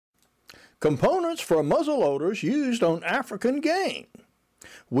Components for muzzleloaders used on African game.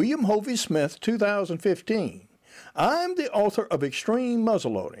 William Hovey Smith, 2015. I'm the author of Extreme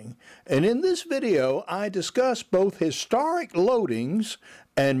Muzzleloading, and in this video I discuss both historic loadings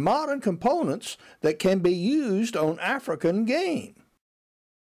and modern components that can be used on African game.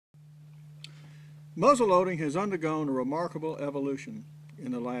 Muzzleloading has undergone a remarkable evolution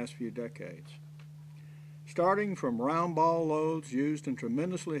in the last few decades. Starting from round ball loads used in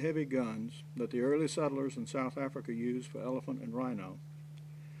tremendously heavy guns that the early settlers in South Africa used for elephant and rhino,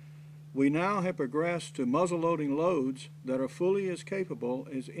 we now have progressed to muzzleloading loads that are fully as capable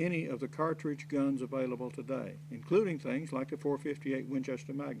as any of the cartridge guns available today, including things like the .458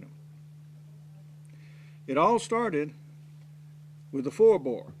 Winchester Magnum. It all started with the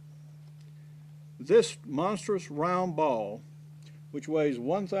 4-bore. This monstrous round ball, which weighs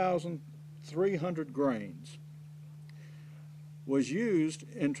 1,300 grains, was used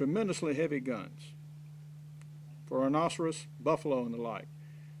in tremendously heavy guns for rhinoceros, buffalo, and the like.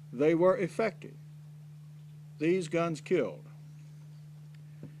 They were effective. These guns killed.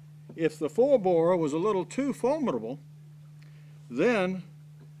 If the 4-bore was a little too formidable, then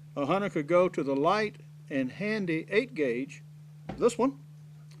a hunter could go to the light and handy 8-gauge, this one,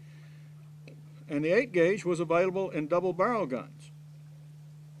 and the 8-gauge was available in double barrel guns.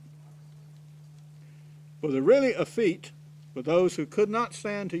 With really a feat for those who could not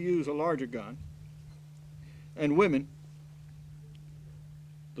stand to use a larger gun, and women,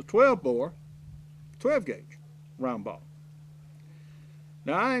 the 12-bore, 12-gauge round ball.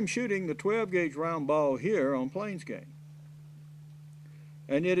 Now I am shooting the 12-gauge round ball here on plains game,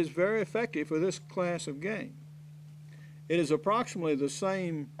 and it is very effective for this class of game. It is approximately the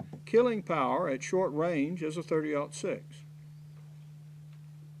same killing power at short range as a .30-06.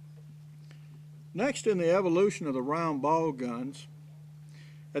 Next in the evolution of the round ball guns,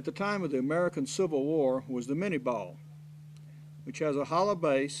 at the time of the American Civil War, was the mini ball, which has a hollow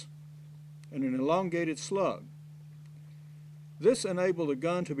base and an elongated slug. This enabled the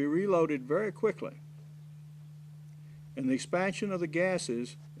gun to be reloaded very quickly, and the expansion of the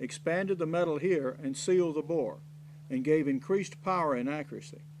gases expanded the metal here and sealed the bore and gave increased power and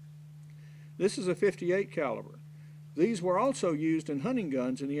accuracy. This is a .58 caliber. These were also used in hunting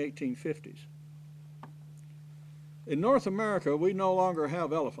guns in the 1850s. In North America, we no longer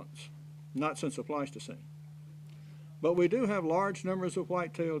have elephants, not since the Pleistocene, but we do have large numbers of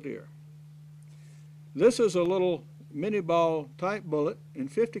white-tailed deer. This is a little mini-ball type bullet in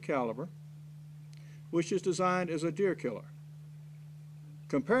 .50 caliber, which is designed as a deer killer.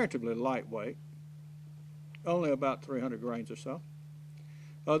 Comparatively lightweight, only about 300 grains or so.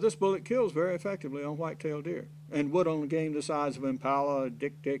 This bullet kills very effectively on white-tailed deer and would on game the size of impala,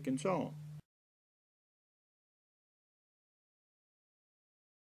 dik-dik, and so on.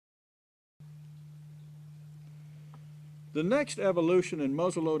 The next evolution in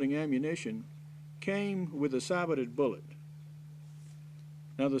muzzleloading ammunition came with the saboted bullet.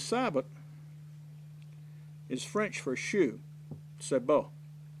 Now the sabot is French for shoe, sabot,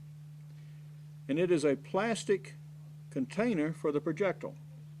 and it is a plastic container for the projectile,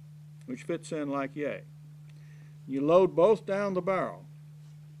 which fits in like yay. You load both down the barrel,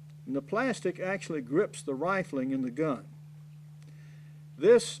 and the plastic actually grips the rifling in the gun.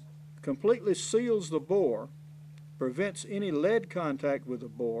 This completely seals the bore, prevents any lead contact with the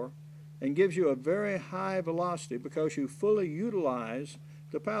bore, and gives you a very high velocity because you fully utilize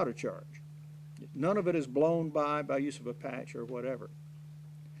the powder charge. None of it is blown by use of a patch or whatever.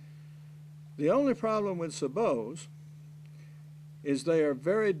 The only problem with sabots is they are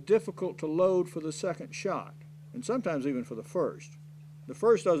very difficult to load for the second shot, and sometimes even for the first. The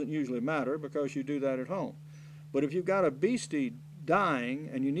first doesn't usually matter because you do that at home. But if you've got a beastie dying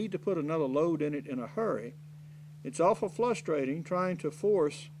and you need to put another load in it in a hurry, it's awful frustrating trying to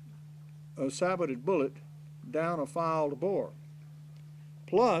force a saboted bullet down a filed bore.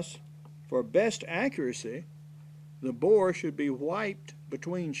 Plus, for best accuracy, the bore should be wiped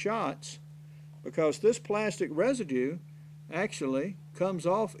between shots because this plastic residue actually comes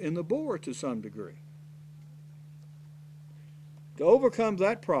off in the bore to some degree. To overcome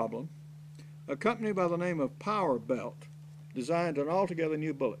that problem, a company by the name of Power Belt designed an altogether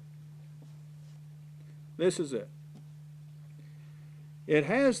new bullet. This is it. It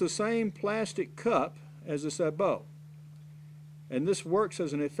has the same plastic cup as the sabot, and this works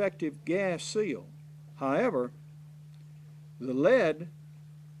as an effective gas seal. However, the lead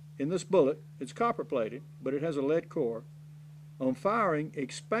in this bullet, it's copper plated, but it has a lead core, on firing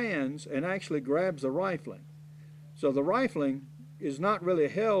expands and actually grabs the rifling. So the rifling is not really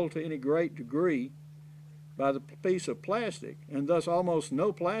held to any great degree by the piece of plastic, and thus almost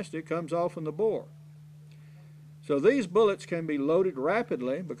no plastic comes off in the bore. So these bullets can be loaded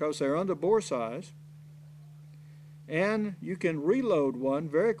rapidly because they're under bore size, and you can reload one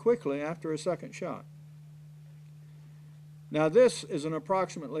very quickly after a second shot. Now this is an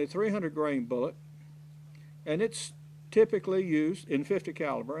approximately 300 grain bullet, and it's typically used in 50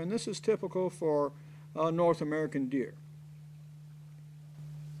 caliber, and this is typical for North American deer.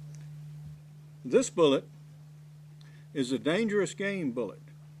 This bullet is a dangerous game bullet.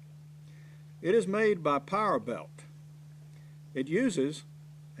 It is made by Power Belt. It uses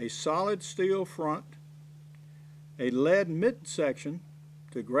a solid steel front, a lead midsection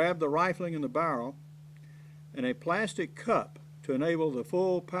to grab the rifling in the barrel, and a plastic cup to enable the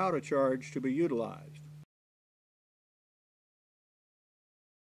full powder charge to be utilized.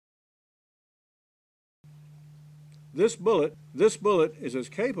 This bullet is as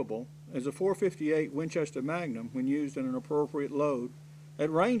capable as a .458 Winchester Magnum when used in an appropriate load at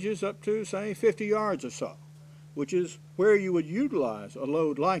ranges up to, say, 50 yards or so, which is where you would utilize a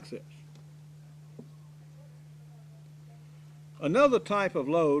load like this. Another type of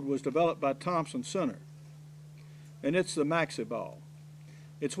load was developed by Thompson Center, and it's the Maxi Ball.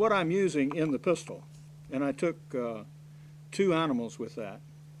 It's what I'm using in the pistol, and I took 2 animals with that.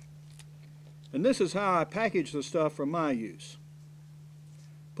 And this is how I package the stuff for my use.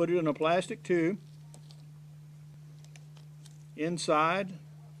 Put it in a plastic tube. Inside,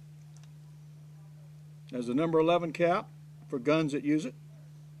 there's a number 11 cap for guns that use it.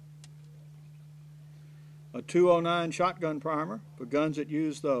 A 209 shotgun primer for guns that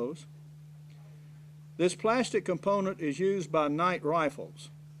use those. This plastic component is used by night rifles.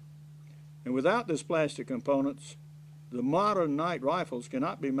 And without this plastic components, the modern night rifles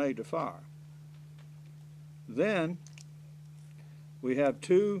cannot be made to fire. Then we have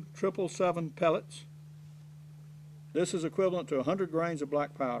 2 777 pellets. This is equivalent to 100 grains of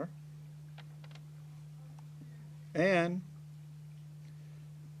black powder. And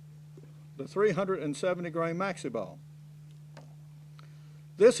the 370 grain Maxi Ball.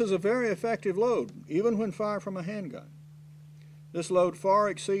 This is a very effective load, even when fired from a handgun. This load far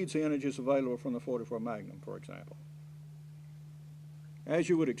exceeds the energies available from the .44 Magnum, for example. As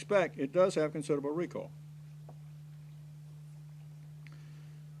you would expect, it does have considerable recoil.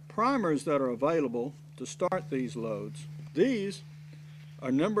 Primers that are available to start these loads, these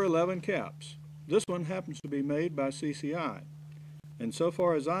are number 11 caps. This one happens to be made by CCI, and so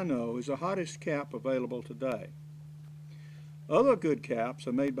far as I know is the hottest cap available today. Other good caps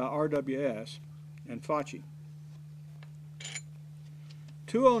are made by RWS and Facci.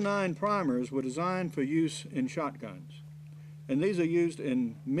 209 primers were designed for use in shotguns, and these are used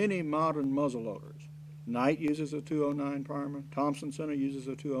in many modern muzzleloaders. Knight uses a 209 primer, Thompson Center uses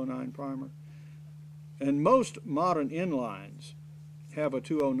a 209 primer, and most modern inlines have a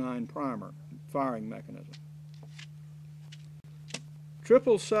 209 primer firing mechanism.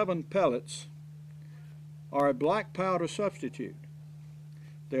 777 pellets are a black powder substitute.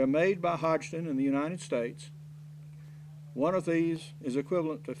 They are made by Hodgdon in the United States. One of these is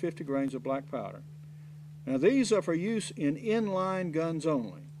equivalent to 50 grains of black powder. Now these are for use in inline guns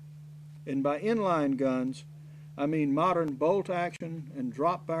only. And by inline guns, I mean modern bolt action and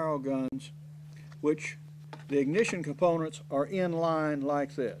drop barrel guns, which the ignition components are inline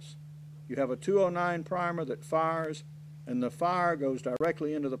like this. You have a 209 primer that fires, and the fire goes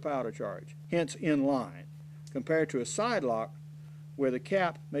directly into the powder charge, hence inline, compared to a side lock where the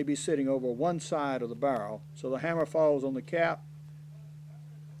cap may be sitting over one side of the barrel, so the hammer falls on the cap,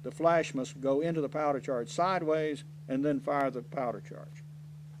 the flash must go into the powder charge sideways, and then fire the powder charge.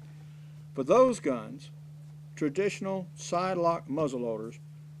 For those guns, traditional side-lock muzzleloaders,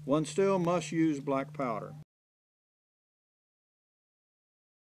 one still must use black powder.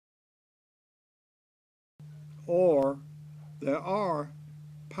 Or there are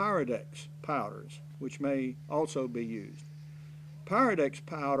Pyrodex powders, which may also be used. Pyrodex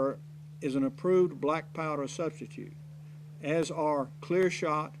powder is an approved black powder substitute, as are Clear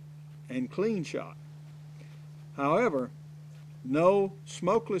Shot and Clean Shot. However, no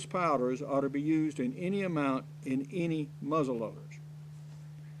smokeless powders are to be used in any amount in any muzzleloaders.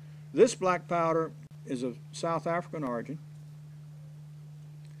 This black powder is of South African origin.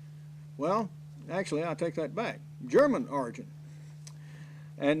 Well, actually, I take that back. German origin,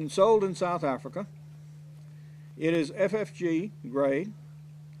 and sold in South Africa. It is FFG grade.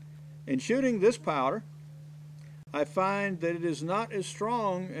 In shooting this powder, I find that it is not as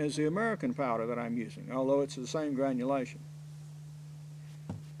strong as the American powder that I'm using, although it's the same granulation.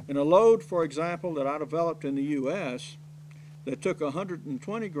 In a load, for example, that I developed in the U.S. that took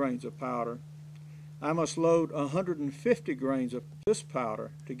 120 grains of powder, I must load 150 grains of this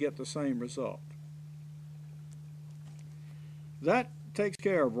powder to get the same result. That takes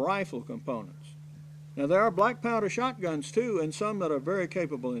care of rifle components. Now there are black powder shotguns too, and some that are very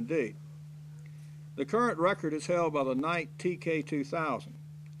capable indeed. The current record is held by the Knight TK2000.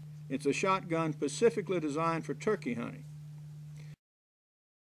 It's a shotgun specifically designed for turkey hunting.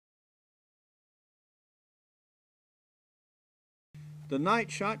 The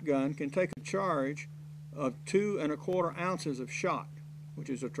Knight shotgun can take a charge of 2 1/4 ounces of shot, which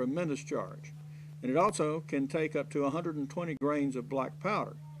is a tremendous charge. And it also can take up to 120 grains of black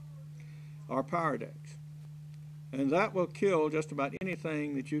powder, or Pyrodex. And that will kill just about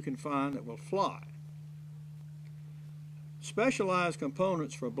anything that you can find that will fly. Specialized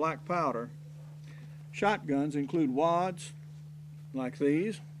components for black powder shotguns include wads like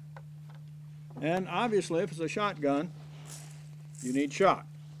these, and obviously if it's a shotgun, you need shot.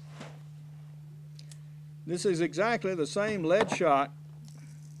 This is exactly the same lead shot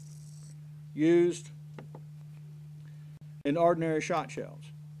used in ordinary shot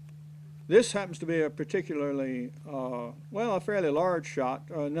shells. This happens to be a particularly, a fairly large shot,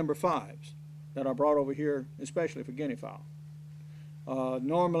 number 5s, that are brought over here especially for guinea fowl.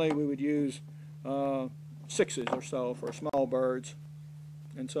 Normally we would use 6s or so for small birds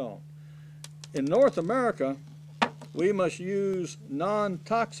and so on. In North America, we must use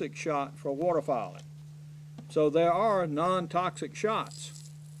non-toxic shot for waterfowling. So there are non-toxic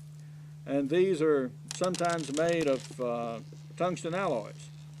shots, and these are sometimes made of tungsten alloys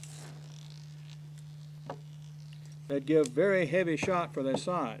that give very heavy shot for their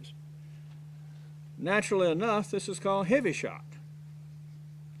size. Naturally enough, this is called heavy shot.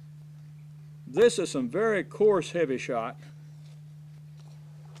 This is some very coarse heavy shot,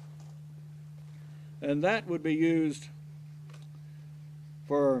 and that would be used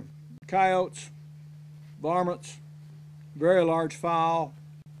for coyotes, varmints, very large fowl,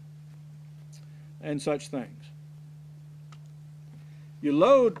 and such things. You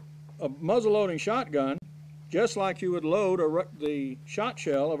load a muzzle-loading shotgun just like you would load the shot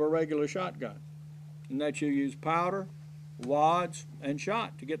shell of a regular shotgun, in that you use powder, wads, and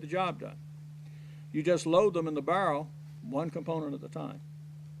shot to get the job done. You just load them in the barrel, one component at a time.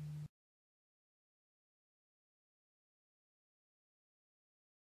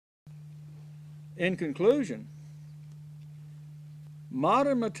 In conclusion,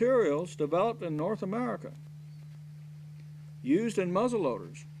 modern materials developed in North America, used in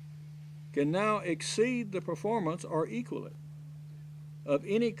muzzleloaders, can now exceed the performance or equal it of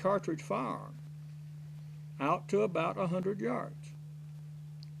any cartridge firearm out to about 100 yards.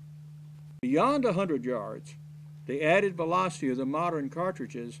 Beyond 100 yards, the added velocity of the modern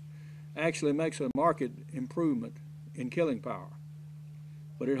cartridges actually makes a marked improvement in killing power.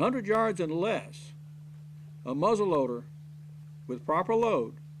 But at 100 yards and less, a muzzleloader with proper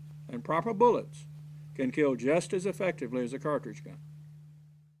load and proper bullets can kill just as effectively as a cartridge gun.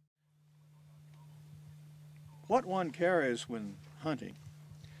 What one carries when hunting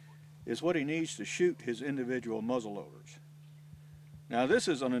is what he needs to shoot his individual muzzleloaders. Now this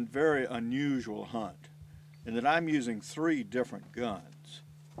is a very unusual hunt in that I'm using 3 different guns.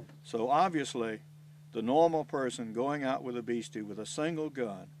 So obviously the normal person going out with a beastie with a single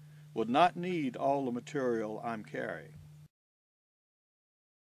gun would not need all the material I'm carrying.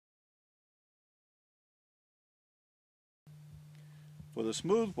 For the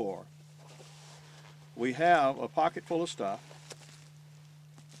smoothbore, we have a pocket full of stuff.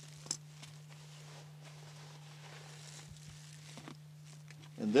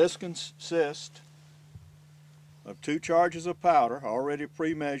 And this consists of 2 charges of powder already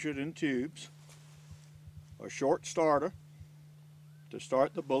pre-measured in tubes, a short starter to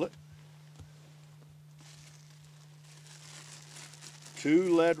start the bullet,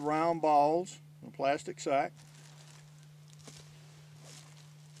 2 lead round balls in a plastic sack,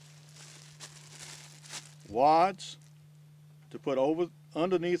 wads to put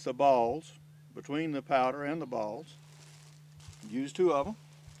underneath the balls, between the powder and the balls. Use 2 of them.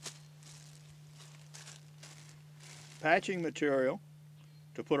 Patching material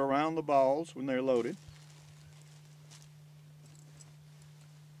to put around the balls when they're loaded,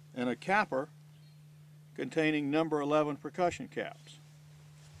 and a capper containing number 11 percussion caps.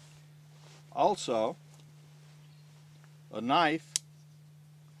 Also, a knife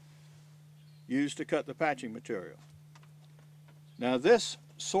used to cut the patching material. Now this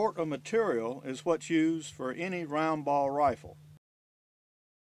sort of material is what's used for any round ball rifle.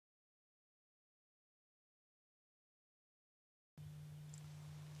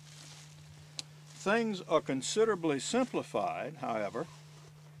 Things are considerably simplified, however,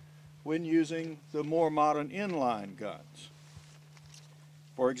 when using the more modern inline guns.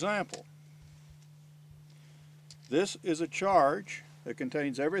 For example, this is a charge that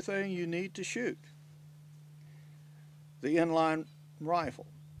contains everything you need to shoot the inline rifle.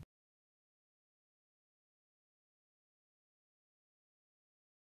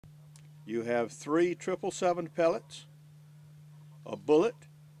 You have 3 777 pellets, a bullet,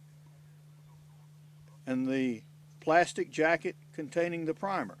 and the plastic jacket containing the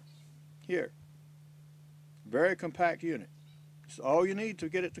primer. Here. Very compact unit. It's all you need to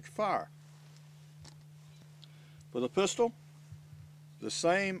get it to fire. For the pistol, the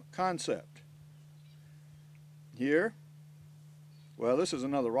same concept. Here, well, this is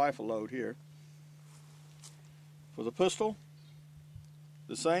another rifle load here. For the pistol,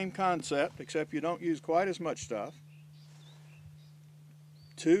 the same concept, except you don't use quite as much stuff.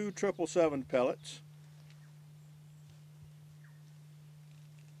 2 777 pellets,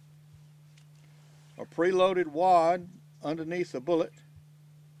 a preloaded wad underneath the bullet,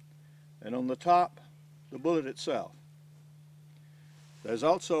 and on the top, the bullet itself. There's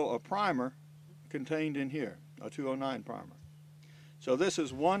also a primer contained in here, a 209 primer. So this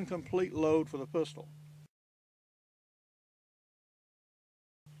is one complete load for the pistol.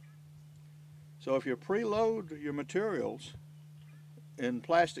 So if you preload your materials in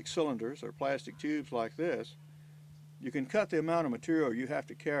plastic cylinders or plastic tubes like this, you can cut the amount of material you have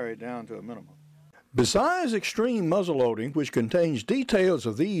to carry down to a minimum. Besides extreme muzzleloading, which contains details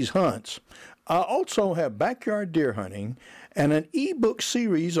of these hunts, I also have backyard deer hunting and an ebook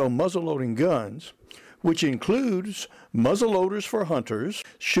series on muzzleloading guns, which includes muzzleloaders for hunters,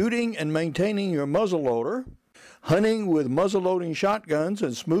 shooting and maintaining your muzzleloader, hunting with muzzleloading shotguns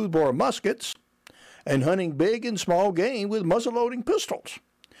and smoothbore muskets, and hunting big and small game with muzzleloading pistols.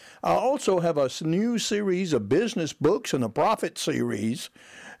 I also have a new series of business books and a profit series,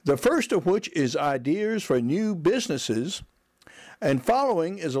 the first of which is Ideas for New Businesses, and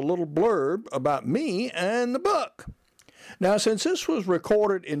following is a little blurb about me and the book. Now, since this was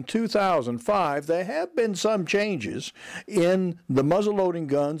recorded in 2005, there have been some changes in the muzzleloading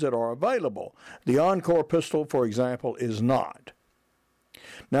guns that are available. The Encore pistol, for example, is not.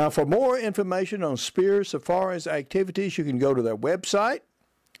 Now, for more information on Spear Safari's activities, you can go to their website.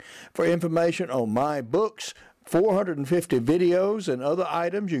 For information on my books, 450 videos, and other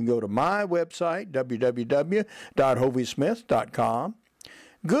items, you can go to my website, www.hoviesmith.com.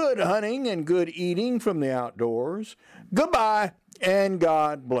 Good hunting and good eating from the outdoors. Goodbye, and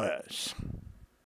God bless.